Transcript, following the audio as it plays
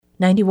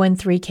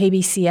91.3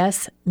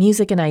 KBCS,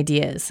 Music and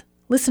Ideas.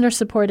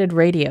 Listener-supported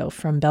radio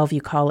from Bellevue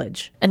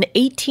College. An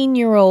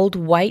 18-year-old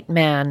white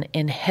man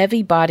in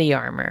heavy body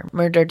armor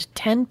murdered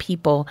 10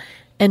 people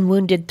and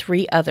wounded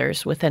 3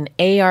 others with an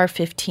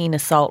AR-15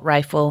 assault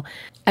rifle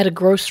at a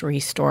grocery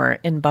store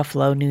in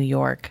Buffalo, New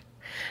York.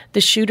 The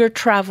shooter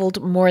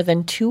traveled more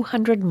than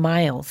 200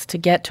 miles to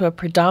get to a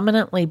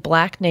predominantly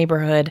black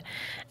neighborhood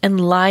and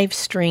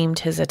live-streamed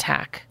his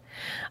attack.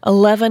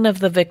 11 of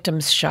the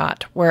victims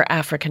shot were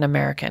African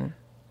American.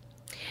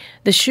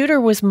 The shooter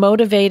was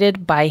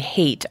motivated by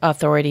hate,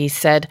 authorities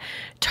said,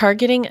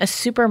 targeting a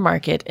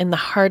supermarket in the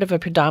heart of a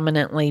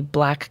predominantly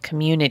black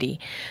community.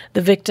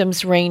 The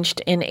victims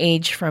ranged in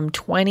age from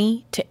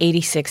 20 to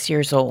 86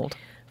 years old.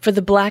 For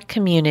the black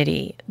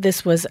community,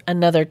 this was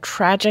another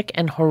tragic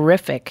and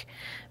horrific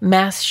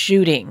mass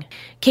shooting.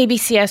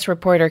 KBCS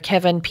reporter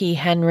Kevin P.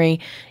 Henry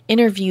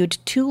interviewed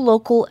 2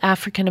 local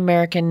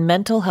African-American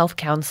mental health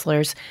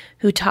counselors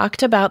who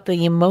talked about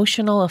the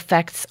emotional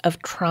effects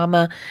of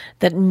trauma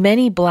that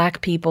many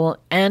black people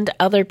and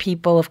other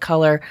people of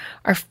color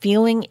are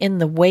feeling in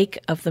the wake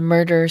of the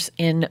murders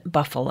in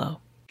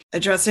Buffalo.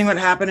 Addressing what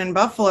happened in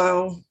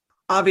Buffalo,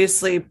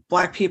 obviously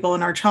black people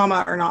and our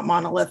trauma are not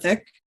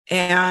monolithic.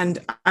 And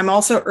I'm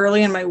also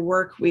early in my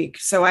work week,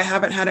 so I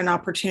haven't had an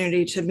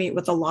opportunity to meet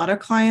with a lot of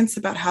clients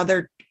about how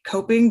they're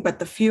coping, but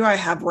the few I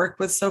have worked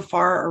with so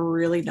far are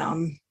really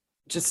numb,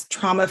 just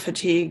trauma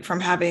fatigue from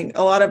having,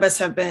 a lot of us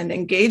have been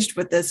engaged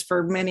with this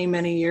for many,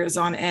 many years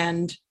on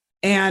end.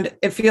 And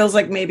it feels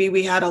like maybe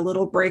we had a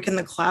little break in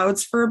the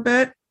clouds for a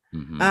bit,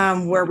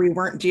 where we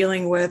weren't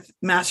dealing with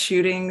mass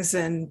shootings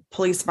and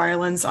police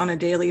violence on a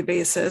daily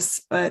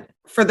basis. But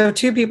for the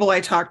 2 people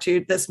I talked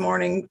to this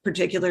morning,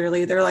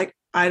 particularly, they're like,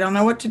 I don't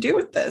know what to do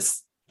with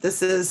this.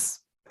 This is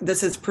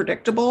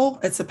predictable.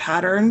 It's a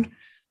pattern.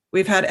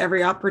 We've had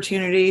every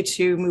opportunity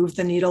to move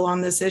the needle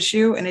on this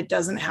issue, and it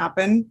doesn't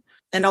happen.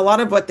 And a lot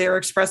of what they were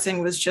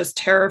expressing was just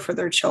terror for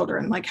their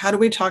children. Like, how do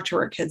we talk to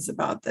our kids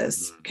about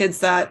this? Kids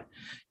that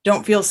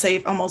don't feel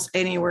safe almost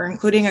anywhere,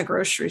 including a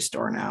grocery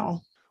store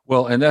now.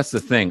 Well, and that's the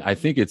thing. I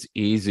think it's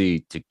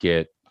easy to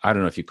get, I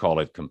don't know if you call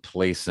it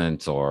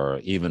complacent or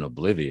even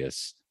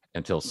oblivious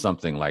until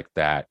something like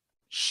that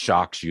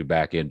shocks you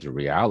back into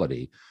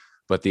reality.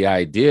 But the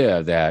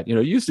idea that,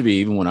 it used to be,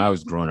 even when I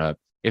was growing up,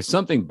 if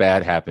something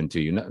bad happened to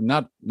you,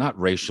 not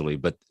racially,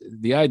 but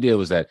the idea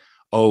was that,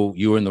 oh,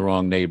 you were in the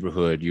wrong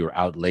neighborhood, you were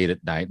out late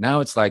at night. Now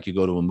it's like you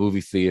go to a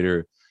movie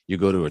theater, you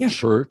go to a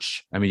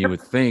church. I mean, you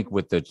would think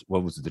with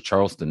the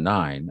Charleston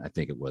 9, I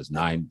think it was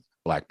 9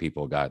 black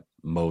people got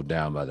mowed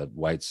down by the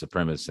white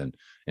supremacists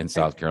in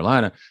South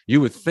Carolina.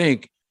 You would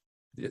think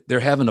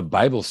they're having a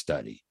Bible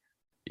study,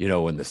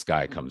 when the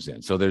sky comes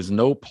in. So there's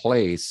no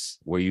place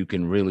where you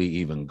can really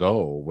even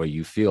go where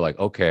you feel like,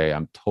 okay,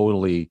 I'm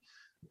totally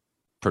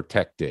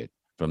protected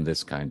from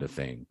this kind of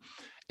thing.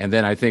 And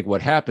then I think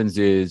what happens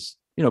is,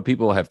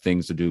 people have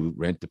things to do,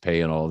 rent to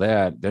pay and all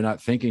that. They're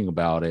not thinking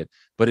about it,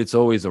 but it's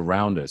always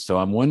around us. So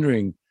I'm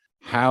wondering,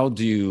 how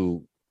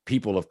do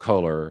people of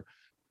color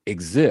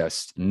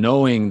exist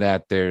knowing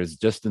that there's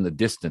just in the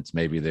distance,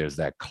 maybe there's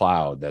that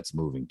cloud that's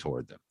moving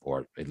toward them,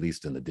 or at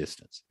least in the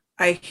distance?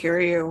 I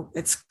hear you.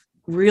 It's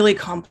really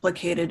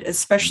complicated,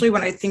 especially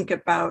when I think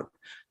about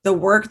the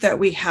work that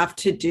we have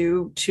to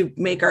do to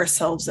make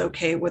ourselves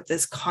okay with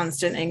this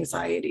constant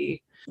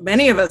anxiety.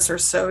 Many of us are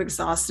so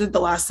exhausted. The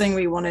last thing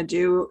we want to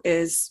do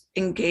is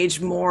engage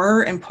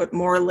more and put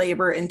more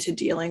labor into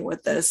dealing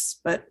with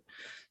this. But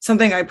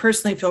something I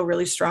personally feel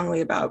really strongly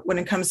about when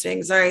it comes to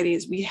anxiety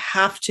is we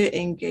have to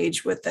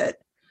engage with it.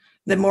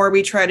 The more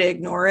we try to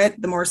ignore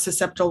it, the more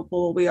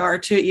susceptible we are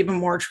to even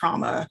more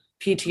trauma,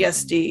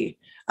 PTSD,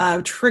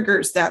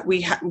 triggers that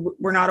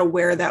we're not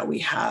aware that we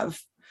have.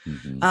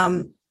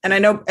 And I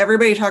know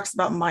everybody talks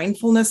about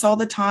mindfulness all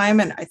the time,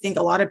 and I think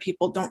a lot of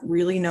people don't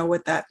really know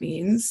what that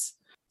means.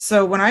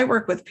 So when I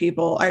work with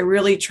people, I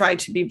really try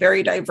to be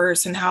very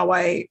diverse in how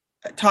I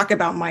talk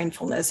about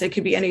mindfulness. It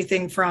could be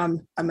anything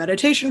from a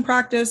meditation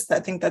practice.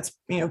 I think that's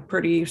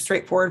pretty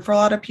straightforward for a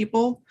lot of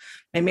people,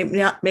 and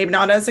maybe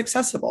not as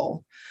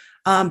accessible.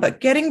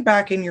 But getting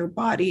back in your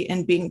body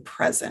and being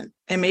present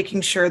and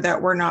making sure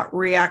that we're not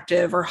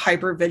reactive or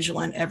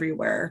hypervigilant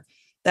everywhere,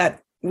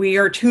 that we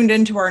are tuned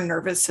into our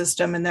nervous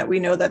system, and that we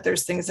know that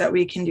there's things that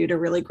we can do to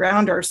really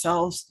ground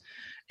ourselves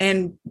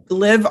and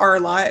live our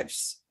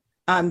lives.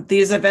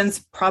 These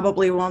events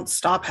probably won't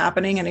stop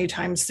happening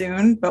anytime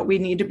soon, but we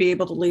need to be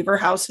able to leave our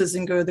houses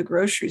and go to the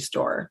grocery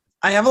store.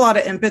 I have a lot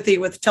of empathy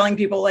with telling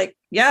people like,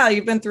 yeah,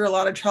 you've been through a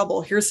lot of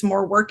trouble. Here's some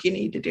more work you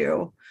need to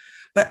do.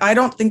 But I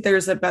don't think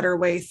there's a better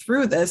way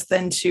through this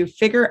than to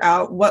figure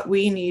out what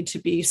we need to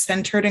be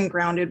centered and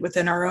grounded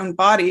within our own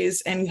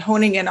bodies and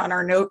honing in on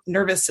our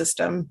nervous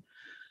system.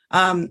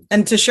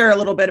 And to share a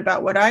little bit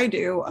about what I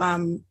do,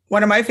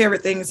 one of my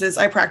favorite things is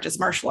I practice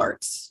martial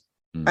arts.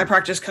 I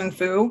practice Kung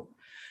Fu,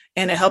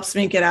 and it helps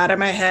me get out of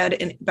my head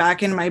and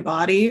back in my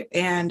body.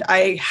 And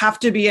I have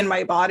to be in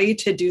my body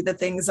to do the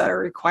things that are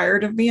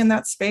required of me in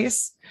that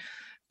space.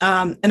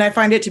 And I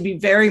find it to be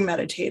very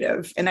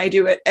meditative, and I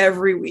do it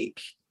every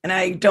week. and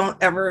I don't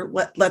ever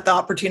let the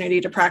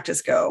opportunity to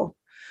practice go.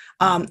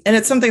 And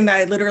it's something that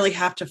I literally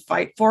have to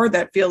fight for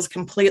that feels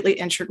completely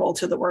integral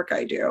to the work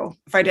I do.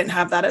 If I didn't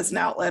have that as an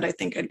outlet, I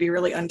think I'd be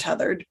really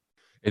untethered.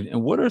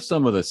 And what are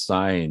some of the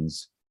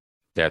signs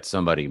that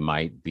somebody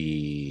might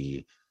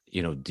be,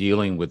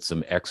 dealing with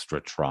some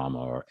extra trauma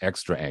or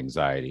extra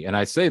anxiety? And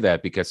I say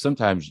that because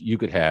sometimes you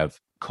could have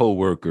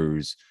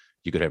coworkers,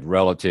 you could have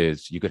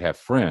relatives, you could have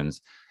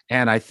friends.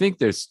 And I think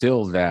there's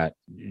still that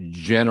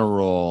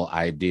general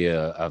idea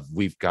of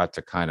we've got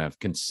to kind of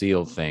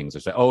conceal things or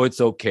say, oh, it's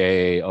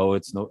okay. Oh,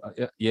 it's no,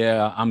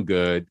 yeah, I'm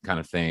good kind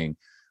of thing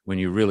when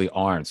you really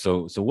aren't.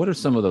 So what are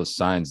some of those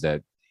signs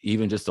that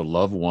even just a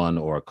loved one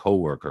or a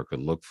coworker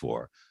could look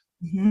for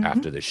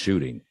after the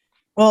shooting?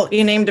 Well,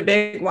 you named a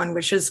big one,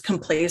 which is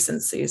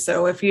complacency.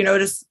 So if you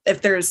notice,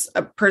 if there's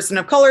a person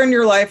of color in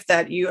your life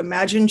that you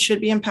imagine should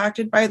be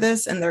impacted by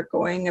this and they're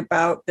going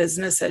about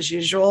business as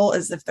usual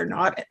as if they're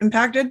not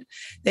impacted,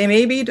 they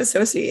may be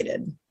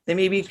dissociated. They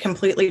may be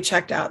completely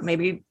checked out.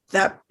 Maybe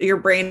that your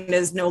brain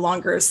is no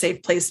longer a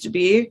safe place to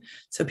be.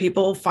 So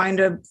people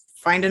find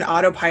an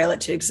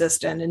autopilot to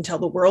exist in until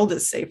the world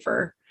is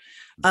safer.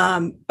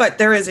 But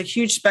there is a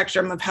huge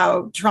spectrum of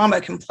how trauma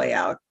can play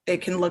out.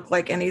 It can look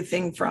like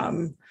anything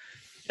from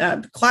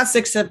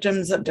classic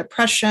symptoms of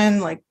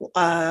depression, like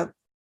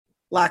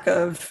lack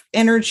of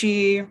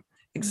energy,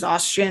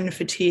 exhaustion,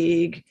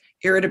 fatigue,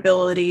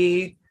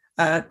 irritability,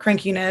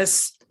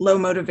 crankiness, low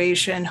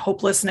motivation,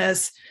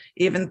 hopelessness,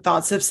 even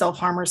thoughts of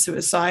self-harm or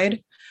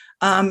suicide.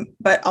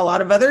 But a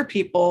lot of other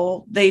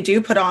people, they do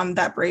put on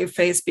that brave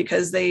face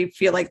because they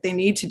feel like they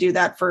need to do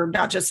that for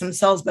not just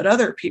themselves, but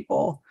other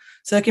people.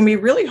 So it can be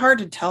really hard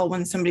to tell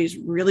when somebody's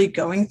really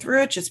going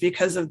through it just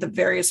because of the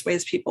various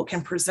ways people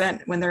can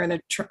present when they're in a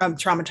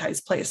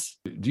traumatized place.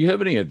 Do you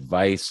have any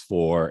advice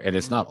for, and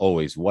it's not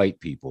always white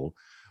people,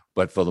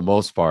 but for the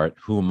most part,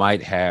 who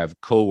might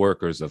have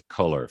coworkers of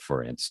color,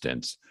 for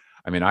instance?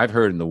 I mean, I've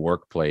heard in the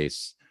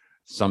workplace,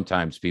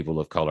 sometimes people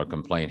of color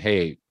complain,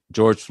 hey,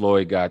 George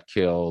Floyd got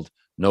killed.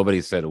 Nobody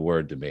said a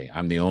word to me.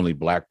 I'm the only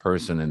Black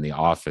person in the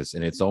office.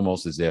 And it's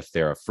almost as if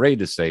they're afraid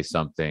to say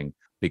something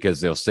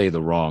because they'll say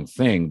the wrong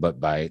thing. But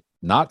by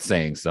not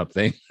saying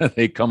something,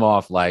 they come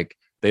off like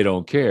they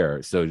don't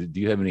care. So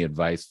do you have any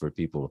advice for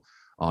people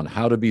on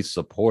how to be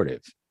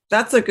supportive?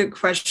 That's a good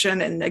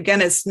question. And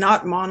again, it's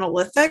not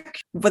monolithic.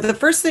 But the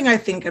first thing I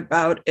think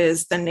about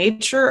is the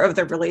nature of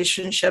the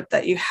relationship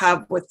that you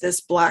have with this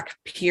Black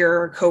peer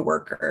or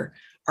coworker.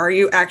 Are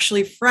you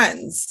actually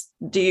friends?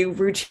 Do you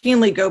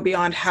routinely go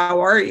beyond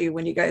how are you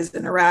when you guys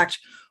interact?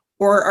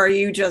 Or are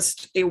you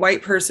just a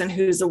white person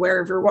who's aware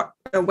of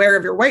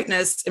your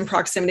whiteness in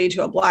proximity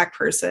to a Black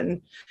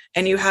person,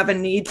 and you have a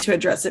need to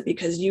address it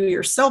because you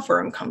yourself are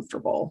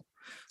uncomfortable?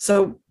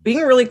 So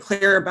being really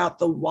clear about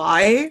the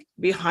why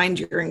behind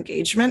your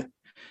engagement.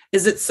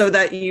 Is it so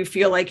that you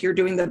feel like you're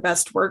doing the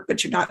best work,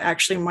 but you're not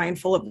actually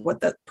mindful of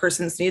what that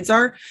person's needs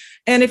are?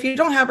 And if you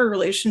don't have a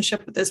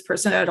relationship with this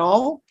person at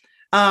all,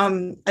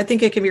 I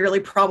think it can be really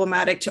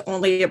problematic to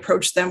only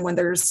approach them when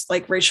there's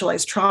like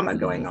racialized trauma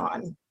going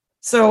on.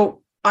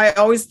 So I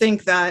always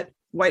think that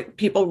white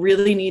people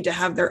really need to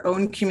have their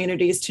own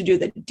communities to do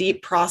the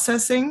deep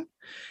processing.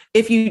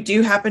 If you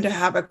do happen to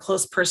have a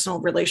close personal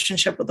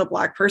relationship with a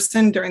Black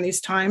person during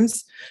these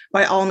times,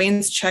 by all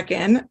means, check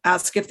in,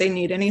 ask if they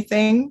need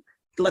anything,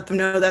 let them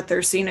know that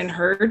they're seen and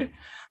heard.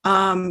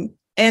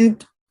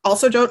 And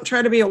also, don't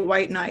try to be a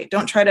white knight.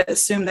 Don't try to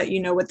assume that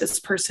you know what this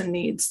person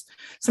needs.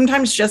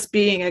 Sometimes just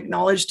being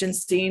acknowledged and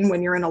seen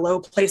when you're in a low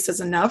place is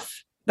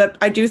enough. But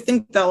I do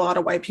think that a lot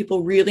of white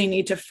people really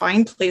need to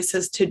find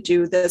places to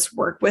do this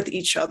work with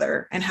each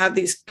other and have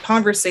these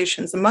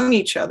conversations among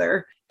each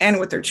other and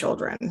with their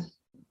children.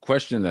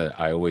 Question that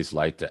I always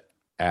like to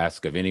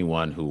ask of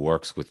anyone who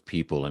works with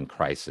people in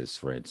crisis,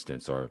 for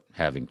instance, or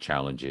having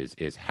challenges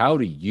is how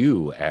do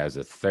you as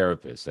a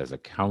therapist, as a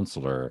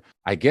counselor,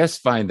 I guess,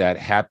 find that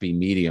happy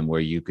medium where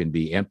you can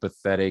be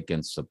empathetic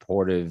and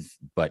supportive,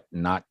 but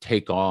not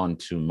take on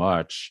too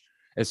much,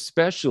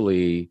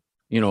 especially,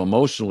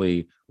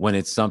 emotionally when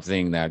it's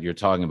something that you're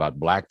talking about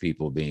Black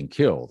people being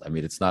killed. I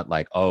mean, it's not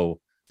like, oh,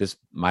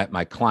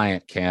 my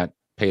client can't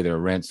pay their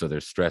rent, so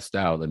they're stressed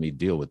out. Let me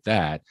deal with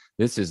that.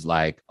 This is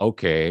like,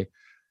 okay,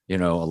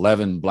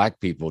 11 Black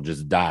people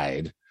just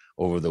died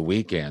over the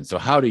weekend. So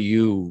how do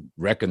you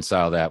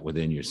reconcile that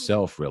within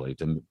yourself, really,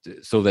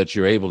 so that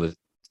you're able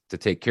to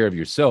take care of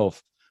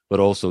yourself, but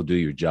also do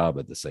your job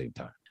at the same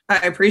time?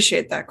 I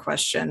appreciate that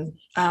question.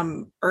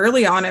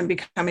 Early on in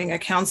becoming a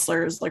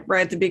counselor, is like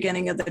right at the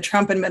beginning of the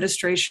Trump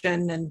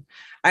administration. And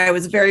I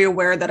was very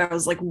aware that I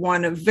was like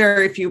one of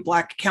very few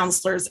Black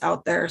counselors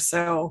out there.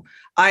 So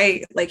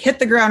I like hit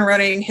the ground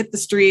running, hit the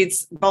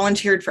streets,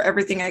 volunteered for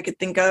everything I could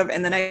think of.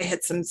 And then I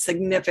hit some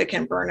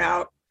significant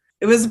burnout.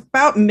 It was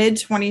about mid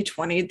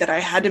 2020 that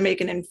I had to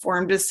make an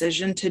informed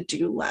decision to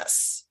do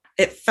less.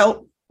 It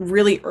felt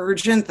really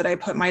urgent that I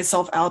put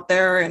myself out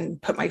there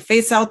and put my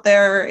face out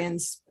there and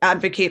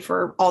advocate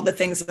for all the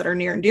things that are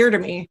near and dear to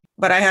me.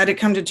 But I had to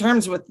come to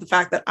terms with the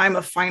fact that I'm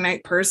a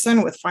finite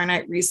person with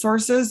finite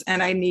resources,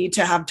 and I need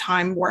to have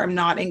time where I'm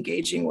not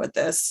engaging with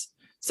this.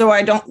 So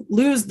I don't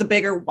lose the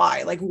bigger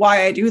why, like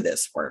why I do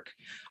this work.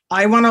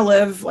 I want to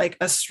live like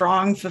a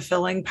strong,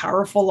 fulfilling,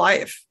 powerful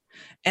life.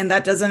 And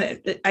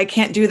I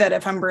can't do that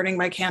if I'm burning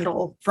my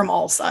candle from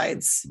all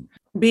sides.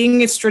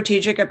 Being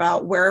strategic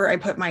about where I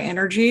put my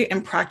energy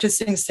and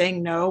practicing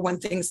saying no when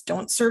things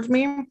don't serve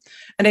me.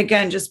 And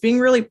again, just being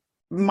really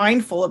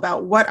mindful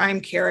about what I'm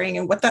carrying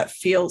and what that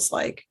feels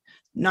like,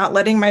 not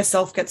letting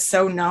myself get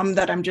so numb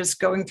that I'm just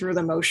going through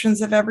the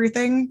motions of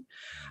everything.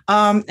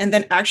 And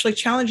then actually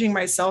challenging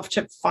myself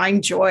to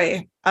find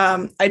joy.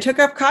 I took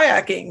up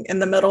kayaking in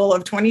the middle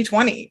of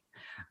 2020.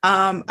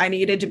 I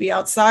needed to be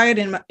outside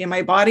in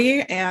my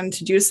body and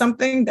to do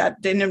something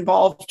that didn't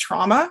involve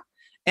trauma.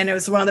 And it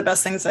was one of the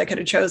best things I could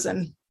have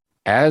chosen.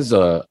 As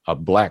a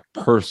Black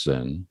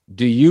person,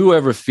 do you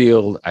ever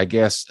feel, I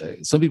guess,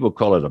 some people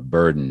call it a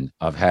burden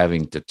of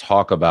having to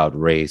talk about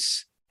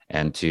race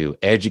and to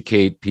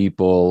educate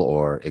people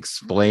or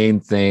explain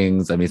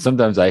things? I mean,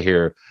 sometimes I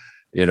hear,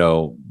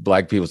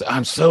 Black people say,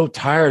 I'm so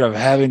tired of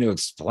having to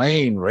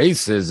explain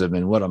racism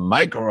and what a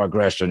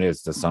microaggression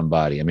is to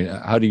somebody. I mean,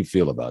 how do you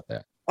feel about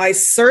that? I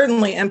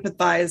certainly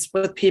empathize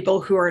with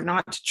people who are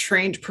not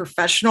trained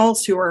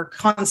professionals who are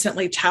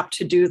constantly tapped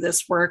to do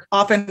this work,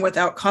 often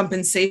without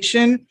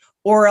compensation,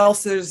 or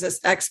else there's this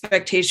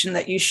expectation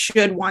that you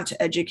should want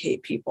to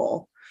educate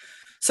people.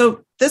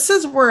 So this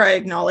is where I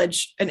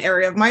acknowledge an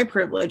area of my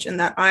privilege in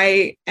that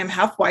I am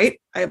half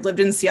white. I've lived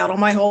in Seattle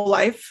my whole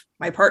life.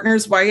 My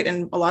partner's white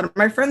and a lot of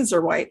my friends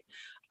are white.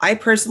 I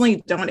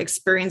personally don't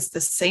experience the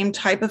same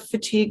type of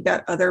fatigue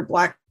that other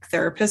Black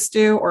therapists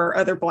do, or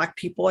other Black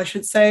people, I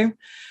should say,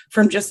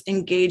 from just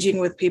engaging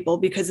with people,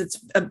 because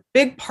it's a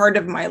big part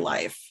of my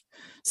life.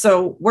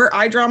 So where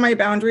I draw my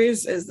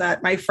boundaries is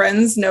that my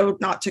friends know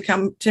not to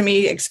come to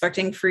me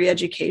expecting free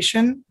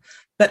education.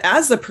 But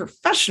as a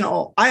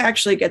professional, I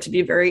actually get to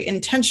be very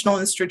intentional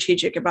and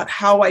strategic about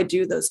how I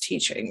do those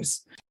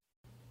teachings.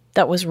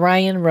 That was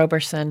Ryan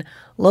Roberson,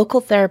 local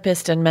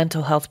therapist and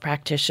mental health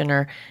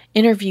practitioner,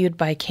 interviewed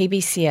by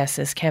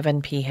KBCS's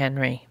Kevin P.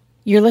 Henry.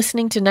 You're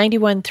listening to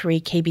 91.3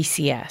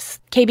 KBCS.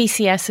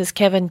 KBCS's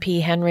Kevin P.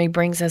 Henry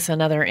brings us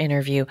another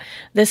interview,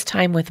 this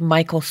time with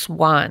Michael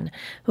Swan,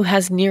 who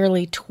has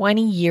nearly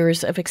 20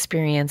 years of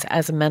experience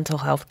as a mental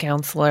health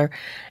counselor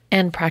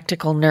and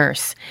practical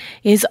nurse.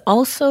 He is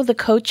also the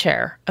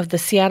co-chair of the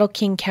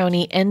Seattle-King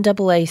County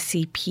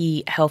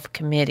NAACP Health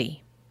Committee.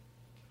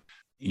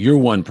 You're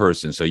one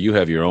person, so you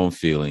have your own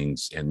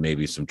feelings and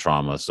maybe some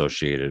trauma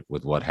associated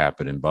with what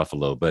happened in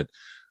Buffalo. But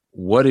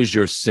what is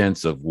your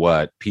sense of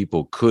what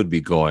people could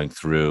be going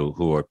through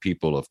who are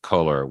people of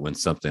color when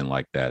something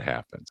like that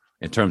happens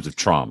in terms of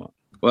trauma?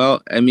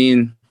 Well, I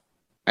mean,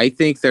 I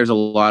think there's a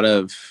lot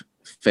of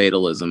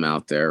fatalism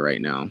out there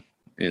right now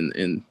in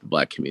the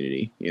Black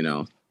community,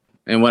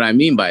 And what I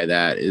mean by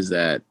that is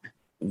that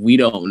we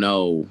don't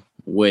know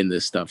when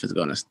this stuff is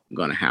going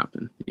to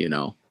happen,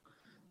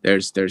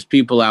 There's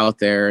people out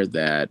there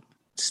that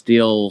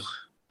still,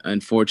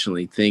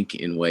 unfortunately, think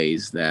in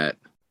ways that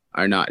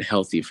are not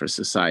healthy for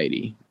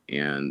society,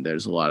 and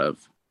there's a lot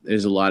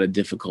of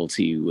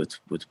difficulty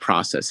with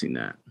processing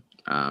that.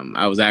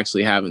 I was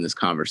actually having this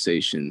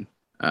conversation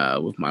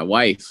with my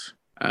wife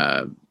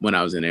when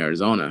I was in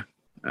Arizona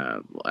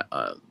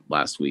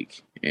last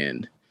week,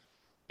 and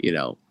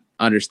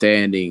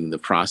understanding the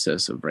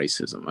process of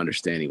racism,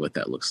 understanding what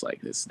that looks like.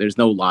 There's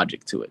no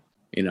logic to it.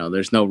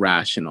 There's no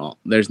rational.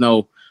 There's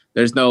no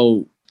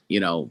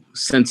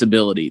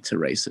sensibility to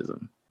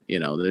racism.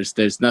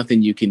 There's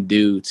nothing you can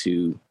do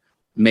to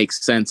make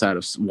sense out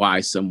of why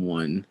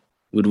someone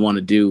would want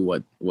to do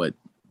what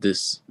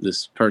this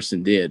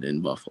person did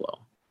in Buffalo.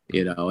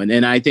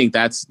 And I think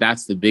that's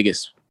the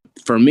biggest,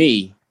 for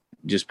me,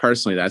 just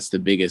personally, that's the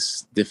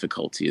biggest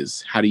difficulty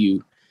is how do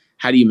you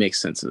make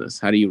sense of this?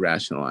 How do you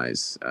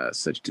rationalize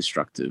such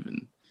destructive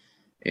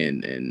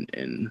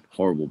and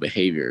horrible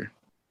behavior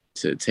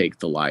to take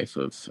the life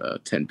of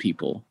 10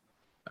 people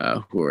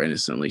who are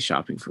innocently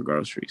shopping for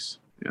groceries?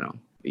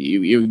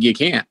 You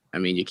can't. I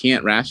mean, you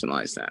can't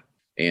rationalize that.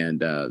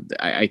 And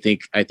I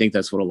think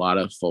that's what a lot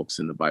of folks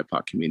in the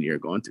BIPOC community are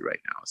going through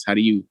right now. Is how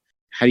do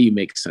you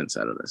make sense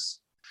out of this?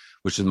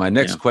 Which is my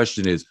next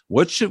question is,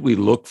 what should we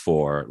look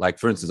for? Like,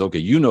 for instance, okay,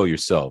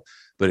 yourself,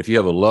 but if you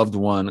have a loved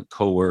one,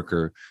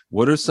 coworker,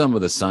 what are some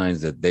of the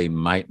signs that they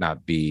might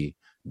not be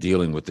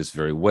dealing with this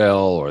very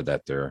well, or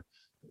that they're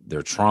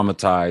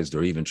traumatized,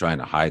 or even trying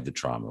to hide the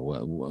trauma?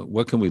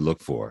 What can we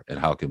look for, and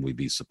how can we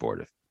be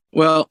supportive?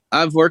 Well,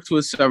 I've worked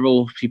with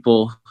several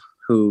people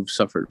who've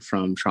suffered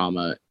from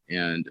trauma,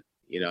 and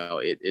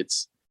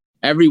it's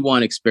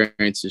everyone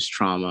experiences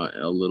trauma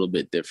a little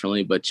bit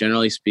differently. But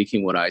generally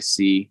speaking, what I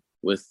see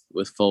with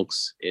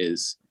folks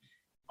is,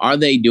 are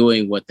they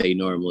doing what they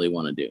normally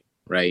want to do?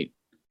 Right?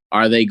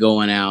 Are they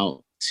going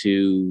out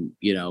to,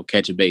 you know,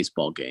 catch a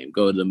baseball game,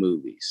 go to the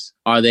movies?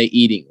 Are they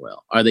eating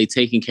well? Are they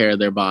taking care of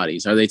their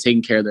bodies? Are they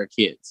taking care of their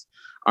kids?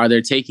 Are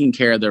they taking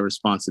care of their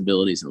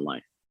responsibilities in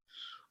life?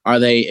 Are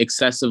they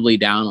excessively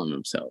down on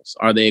themselves?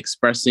 Are they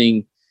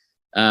expressing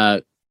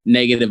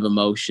negative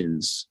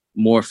emotions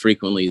more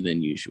frequently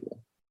than usual?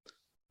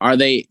 Are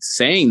they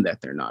saying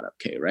that they're not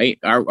okay, right?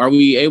 Are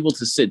we able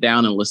to sit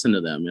down and listen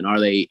to them? And are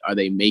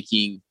they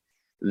making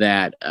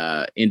that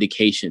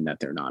indication that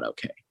they're not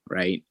okay,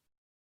 right?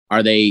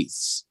 Are they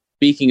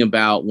speaking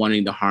about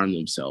wanting to harm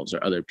themselves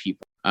or other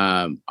people?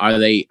 Are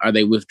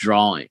they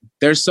withdrawing?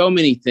 There's so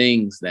many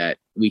things that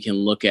we can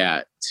look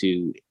at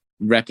to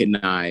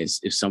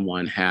recognize if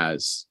someone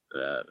has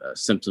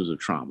symptoms of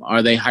trauma.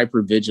 Are they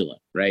hypervigilant,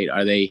 right?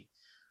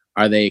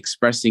 Are they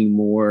expressing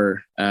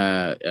more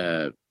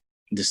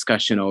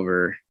discussion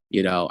over,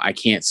 you know, I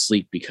can't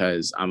sleep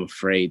because I'm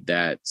afraid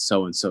that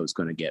so and so is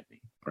going to get me,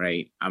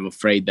 right? I'm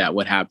afraid that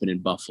what happened in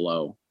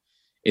Buffalo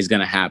is going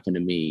to happen to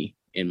me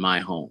in my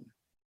home,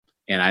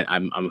 and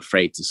I'm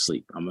afraid to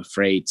sleep. I'm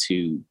afraid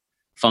to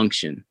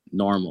function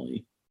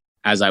normally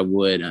as I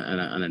would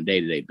on a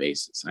day-to-day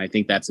basis. I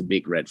think that's a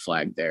big red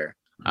flag there.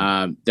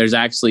 There's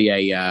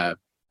actually a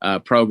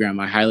program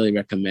I highly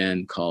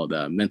recommend called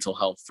Mental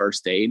Health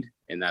First Aid,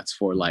 and that's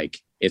for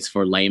it's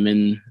for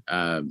laymen,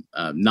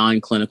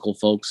 non-clinical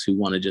folks who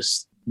want to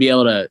just be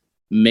able to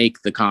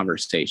make the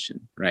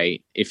conversation,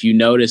 right? If you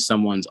notice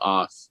someone's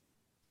off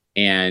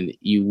and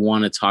you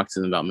want to talk to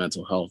them about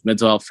mental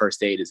health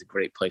first aid is a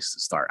great place to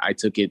start. I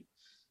took it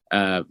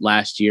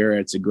last year.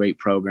 It's a great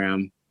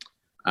program.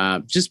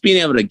 Just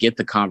being able to get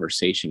the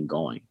conversation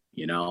going,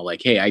 you know,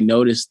 like, hey, I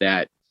noticed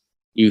that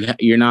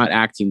you're not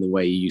acting the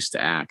way you used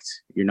to act.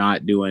 You're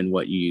not doing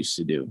what you used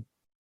to do.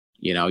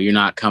 You know, you're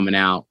not coming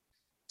out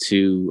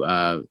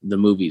to the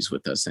movies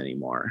with us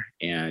anymore.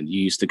 And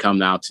you used to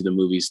come out to the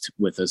movies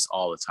with us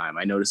all the time.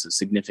 I noticed a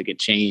significant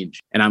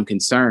change and I'm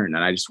concerned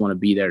and I just want to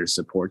be there to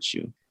support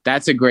you.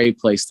 That's a great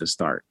place to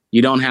start.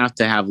 You don't have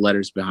to have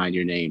letters behind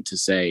your name to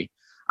say,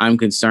 I'm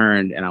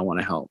concerned and I want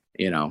to help,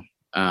 you know?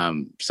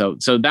 So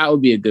that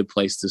would be a good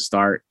place to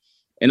start.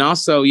 And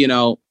also, you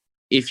know,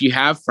 if you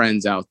have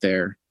friends out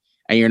there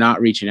and you're not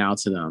reaching out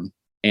to them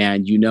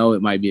and you know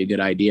it might be a good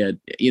idea,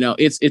 you know,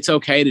 it's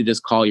okay to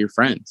just call your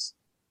friends.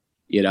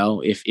 You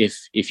know,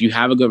 if you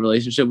have a good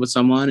relationship with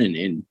someone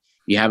and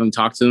you haven't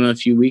talked to them in a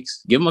few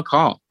weeks, give them a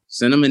call,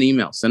 send them an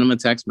email, send them a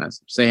text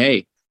message, say,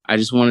 hey, I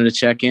just wanted to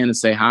check in and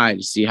say hi,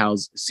 to see how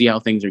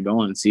things are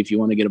going and see if you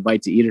want to get a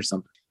bite to eat or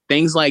something.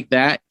 Things like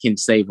that can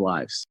save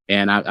lives.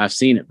 And I've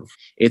seen it before.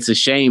 It's a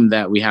shame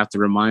that we have to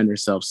remind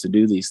ourselves to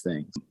do these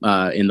things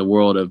in the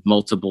world of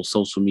multiple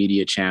social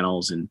media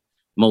channels and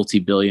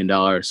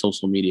multi-billion-dollar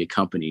social media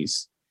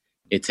companies.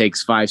 It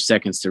takes 5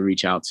 seconds to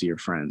reach out to your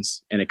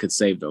friends and it could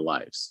save their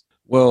lives.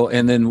 Well,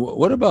 and then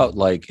what about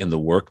like in the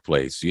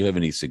workplace? Do you have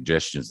any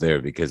suggestions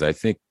there? Because I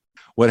think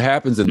what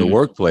happens in the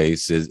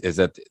workplace is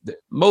that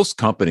most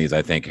companies,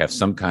 I think, have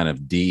some kind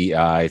of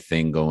DEI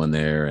thing going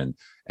there, and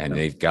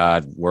they've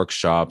got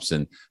workshops,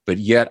 but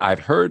yet I've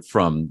heard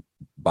from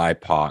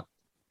BIPOC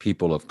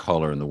people of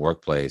color in the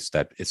workplace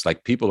that it's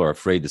like people are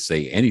afraid to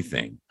say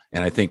anything.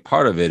 And I think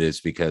part of it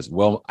is because,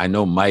 well, I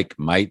know Mike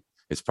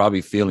is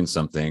probably feeling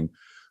something,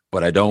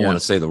 but I don't want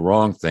to say the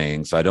wrong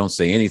thing. So I don't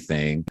say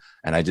anything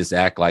and I just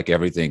act like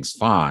everything's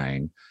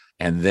fine.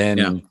 And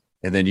then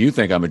you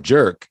think I'm a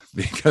jerk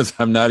because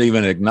I'm not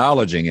even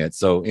acknowledging it.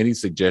 So any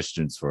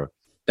suggestions for?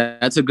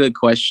 That's a good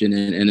question.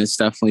 And it's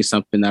definitely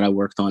something that I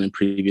worked on in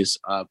previous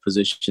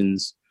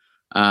positions.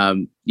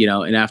 You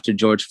know, and after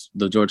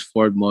the George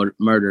Floyd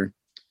murder,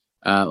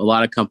 a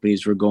lot of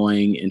companies were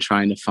going and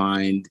trying to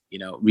find, you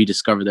know,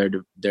 rediscover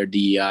their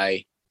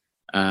DEI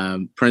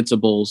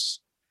principles.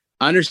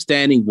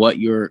 Understanding what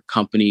your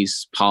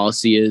company's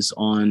policy is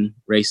on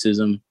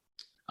racism,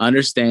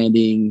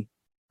 understanding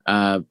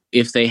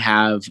if they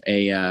have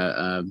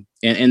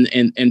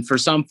and for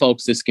some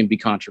folks, this can be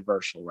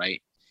controversial,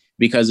 right?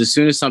 Because as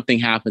soon as something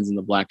happens in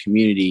the Black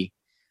community,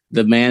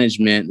 the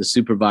management, the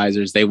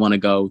supervisors, they want to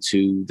go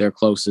to their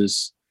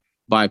closest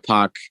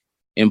BIPOC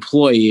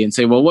employee and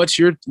say, well, what's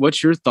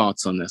your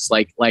thoughts on this?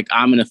 Like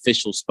I'm an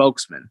official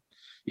spokesman,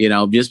 you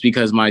know, just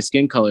because my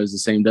skin color is the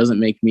same doesn't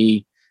make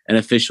me an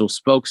official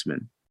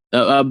spokesman.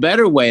 A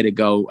better way to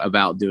go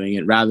about doing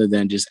it, rather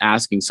than just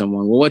asking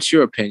someone, well, what's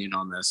your opinion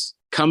on this?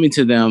 Coming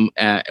to them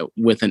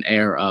with an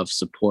air of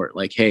support,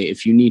 like, hey,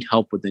 if you need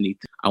help with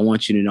anything, I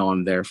want you to know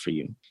I'm there for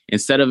you.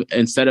 Instead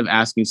of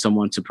asking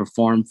someone to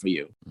perform for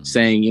you,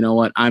 saying, you know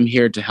what, I'm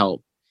here to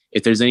help.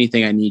 If there's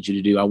anything I need you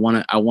to do, I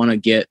want to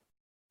get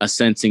a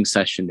sensing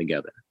session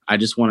together. I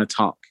just want to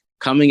talk.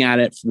 Coming at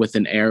it with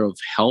an air of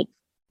help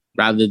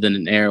rather than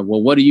an air,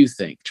 well, what do you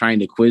think? Trying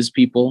to quiz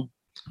people,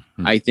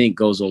 I think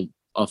goes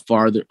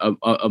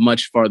a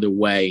much farther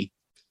way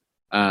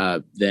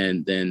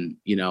than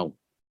you know,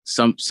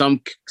 some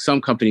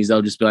companies,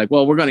 they'll just be like,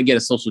 well, we're going to get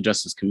a social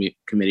justice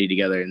committee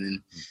together and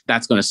then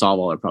that's going to solve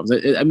all our problems.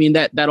 I mean,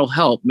 that'll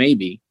help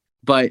maybe,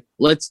 but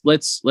let's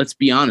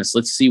be honest.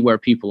 Let's see where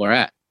people are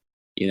at.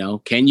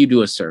 Can you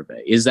do a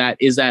survey? Is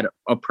that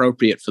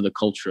appropriate for the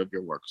culture of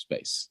your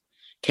workspace?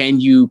 Can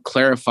you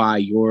clarify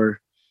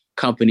your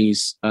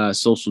company's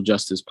social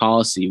justice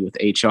policy with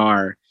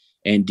HR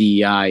and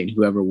DEI and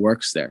whoever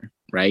works there,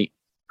 right?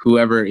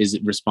 Whoever is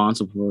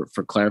responsible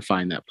for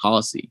clarifying that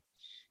policy.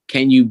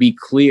 Can you be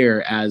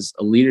clear as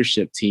a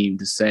leadership team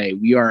to say,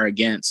 we are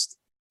against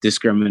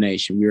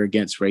discrimination, we are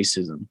against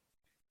racism,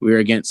 we are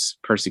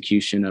against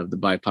persecution of the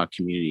BIPOC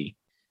community?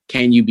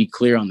 Can you be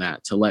clear on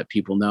that to let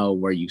people know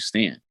where you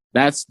stand?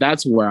 That's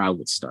where I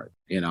would start,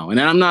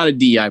 And I'm not a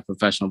DEI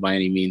professional by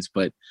any means,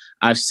 but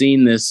I've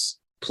seen this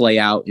play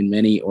out in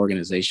many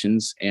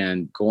organizations,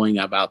 and going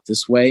about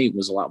this way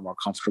was a lot more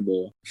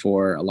comfortable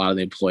for a lot of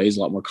the employees,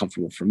 a lot more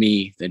comfortable for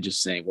me than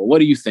just saying, well, what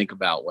do you think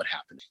about what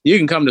happened? You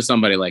can come to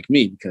somebody like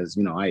me because,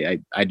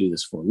 I do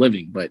this for a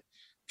living, but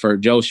for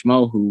Joe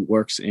Schmo who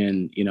works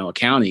in,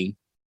 accounting,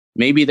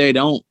 maybe they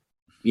don't,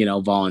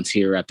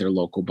 volunteer at their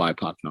local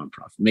BIPOC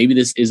nonprofit. Maybe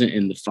this isn't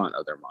in the front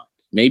of their mind.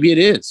 Maybe it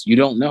is, you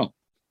don't know,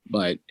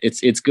 but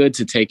it's good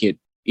to take it.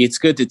 It's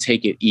good to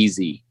take it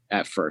easy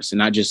at first and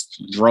not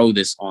just throw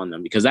this on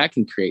them, because that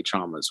can create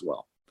trauma as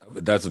well.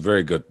 That's a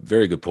very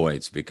good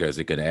points, because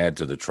it can add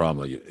to the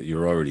trauma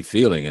you're already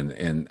feeling.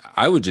 And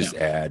I would just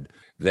add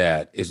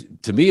that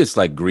to me, it's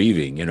like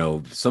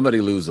grieving,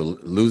 somebody lose a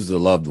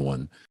loved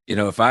one.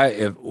 If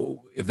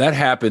that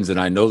happens and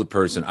I know the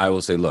person, I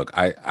will say, look,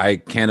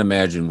 I can't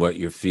imagine what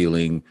you're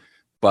feeling,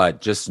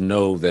 but just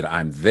know that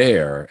I'm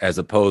there, as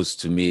opposed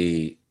to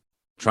me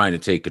trying to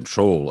take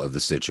control of the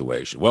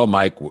situation. Well,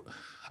 Mike,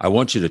 I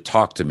want you to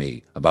talk to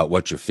me about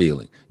what you're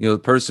feeling. The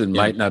person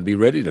might not be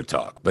ready to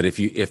talk, but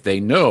if they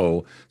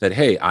know that,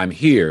 hey, I'm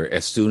here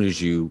as soon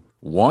as you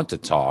want to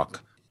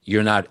talk,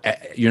 you're not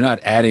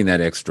adding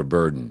that extra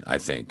burden, I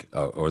think,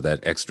 or that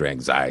extra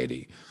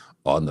anxiety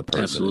on the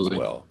person Absolutely. As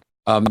well.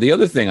 The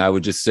other thing I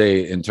would just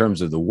say in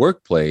terms of the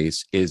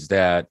workplace is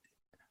that,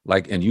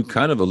 and you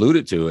kind of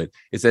alluded to it,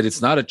 is that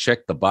it's not a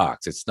check the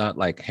box. It's not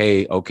like,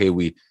 hey, okay,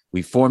 we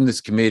formed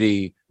this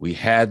committee, we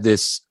had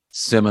this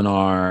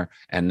seminar,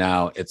 and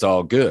now it's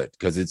all good,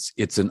 because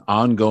it's an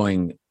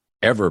ongoing,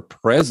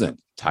 ever-present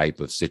type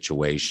of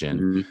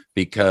situation,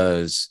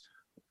 because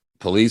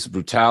police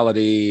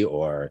brutality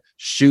or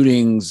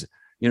shootings,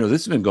 this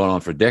has been going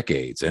on for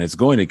decades, and it's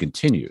going to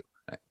continue.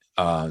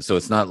 So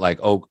it's not like,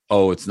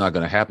 oh, it's not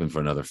going to happen for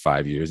another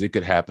 5 years. It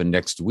could happen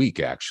next week,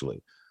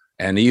 actually.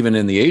 And even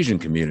in the Asian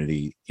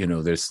community,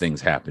 there's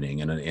things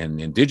happening, and in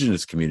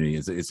indigenous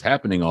communities, it's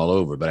happening all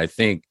over. But I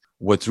think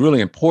what's really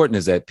important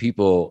is that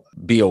people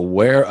be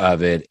aware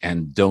of it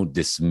and don't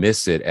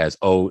dismiss it as,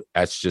 oh,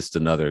 that's just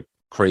another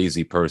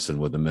crazy person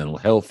with a mental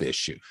health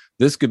issue.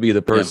 This could be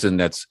the person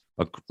that's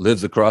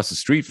lives across the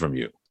street from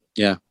you.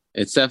 Yeah,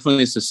 it's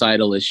definitely a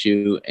societal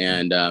issue.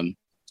 And,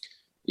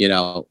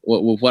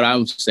 what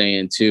I'm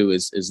saying too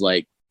is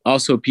like,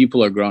 also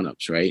people are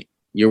grownups, right?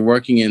 You're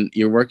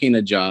working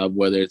a job,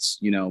 whether it's,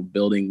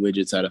 building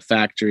widgets at a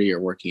factory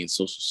or working in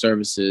social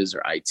services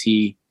or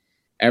IT.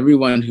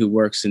 Everyone who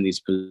works in these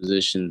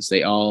positions,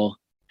 they all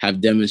have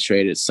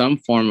demonstrated some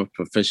form of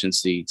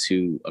proficiency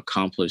to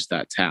accomplish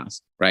that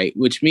task, right?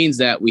 Which means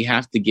that we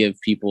have to give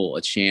people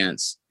a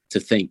chance to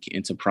think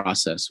and to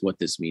process what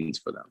this means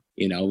for them.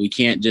 We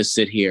can't just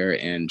sit here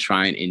and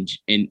try and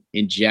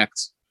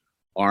inject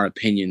our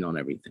opinion on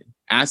everything.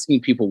 Asking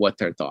people what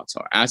their thoughts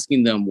are,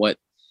 asking them what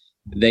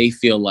they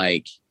feel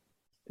like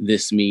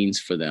this means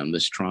for them,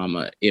 this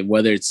trauma,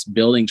 whether it's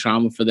building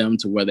trauma for them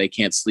to where they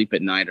can't sleep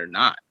at night or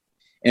not.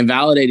 And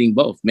validating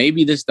both.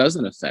 Maybe this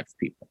doesn't affect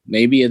people.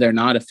 Maybe they're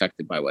not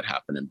affected by what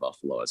happened in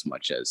Buffalo as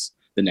much as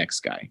the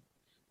next guy.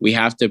 We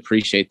have to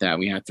appreciate that.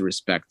 We have to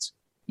respect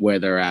where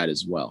they're at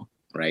as well,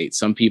 right?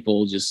 Some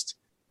people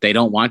they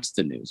don't watch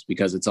the news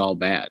because it's all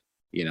bad.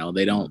 They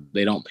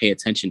don't pay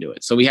attention to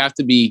it. So we have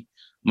to be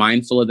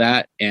mindful of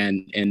that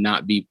and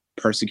not be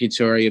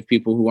persecutory of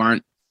people who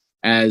aren't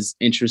as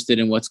interested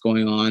in what's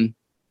going on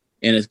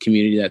in a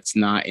community that's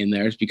not in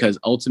theirs, because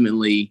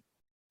ultimately,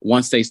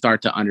 once they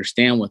start to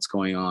understand what's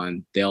going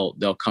on,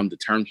 they'll come to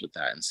terms with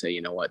that and say,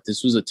 you know what,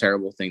 this was a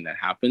terrible thing that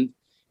happened,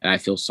 and I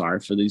feel sorry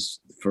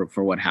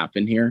for what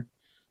happened here,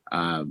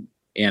 and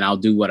I'll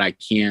do what I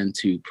can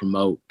to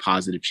promote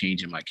positive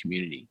change in my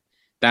community.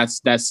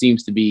 That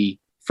seems to be,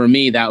 for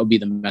me, that would be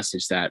the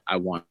message that I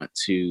want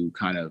to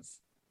kind of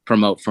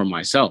promote for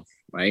myself.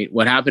 Right?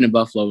 What happened in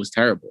Buffalo was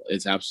terrible.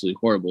 It's absolutely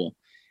horrible,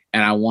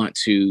 and I want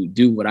to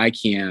do what I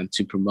can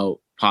to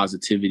promote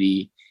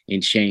positivity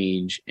and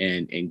change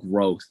and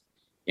growth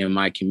in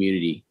my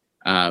community.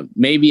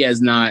 Maybe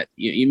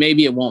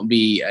it won't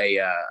be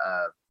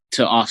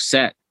to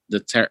offset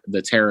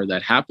the terror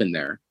that happened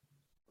there,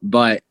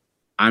 but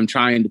I'm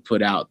trying to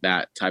put out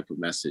that type of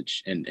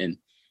message, and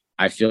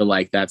I feel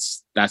like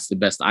that's the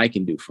best I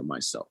can do for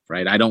myself.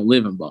 Right? I don't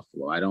live in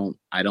Buffalo. I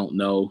don't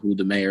know who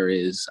the mayor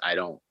is. I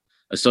don't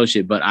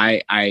associate, but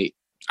I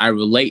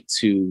relate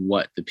to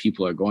what the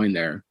people are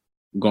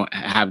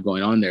have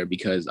going on there,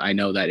 because I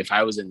know that if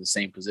I was in the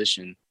same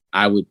position,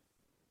 I would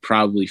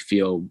probably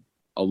feel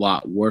a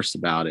lot worse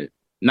about it.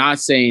 Not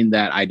saying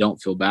that I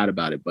don't feel bad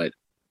about it, but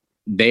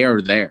they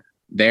are there.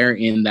 they're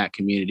in that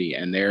community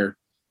and they're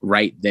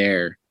right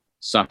there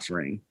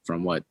suffering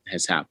from what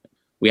has happened.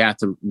 We have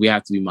to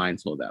be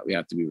mindful of that. We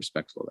have to be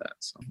respectful of that.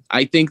 So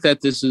I think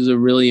that this is a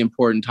really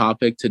important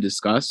topic to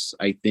discuss.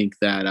 I think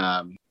that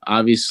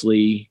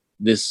obviously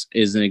this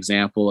is an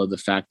example of the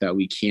fact that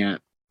we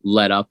can't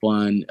let up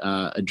on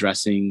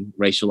addressing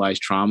racialized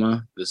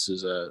trauma. This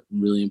is a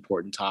really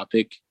important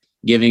topic.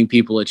 Giving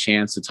people a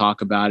chance to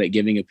talk about it,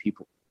 giving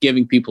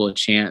people a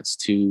chance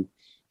to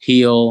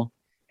heal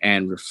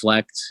and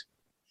reflect,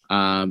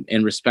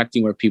 and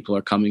respecting where people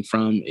are coming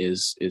from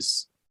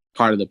is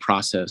part of the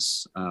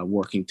process,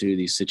 working through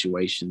these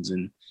situations.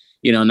 And,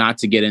 not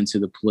to get into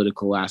the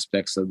political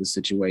aspects of the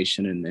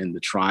situation and the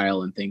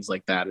trial and things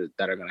like that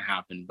are going to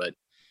happen. But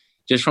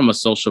just from a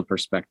social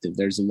perspective,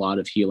 there's a lot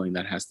of healing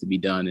that has to be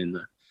done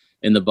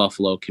in the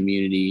Buffalo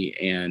community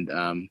and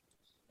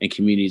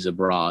communities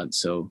abroad.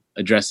 So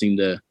addressing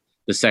the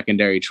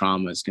secondary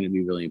trauma is going to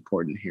be really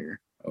important here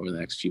over the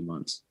next few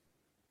months.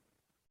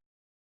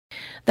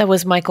 That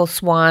was Michael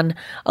Swan,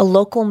 a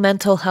local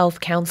mental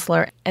health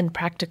counselor and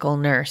practical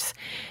nurse.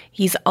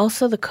 He's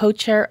also the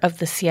co-chair of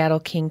the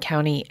Seattle-King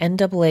County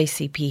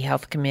NAACP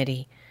Health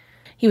Committee.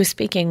 He was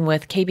speaking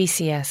with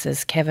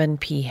KBCS's Kevin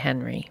P.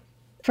 Henry.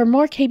 For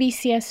more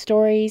KBCS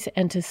stories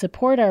and to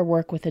support our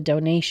work with a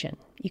donation,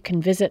 you can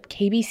visit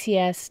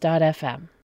kbcs.fm.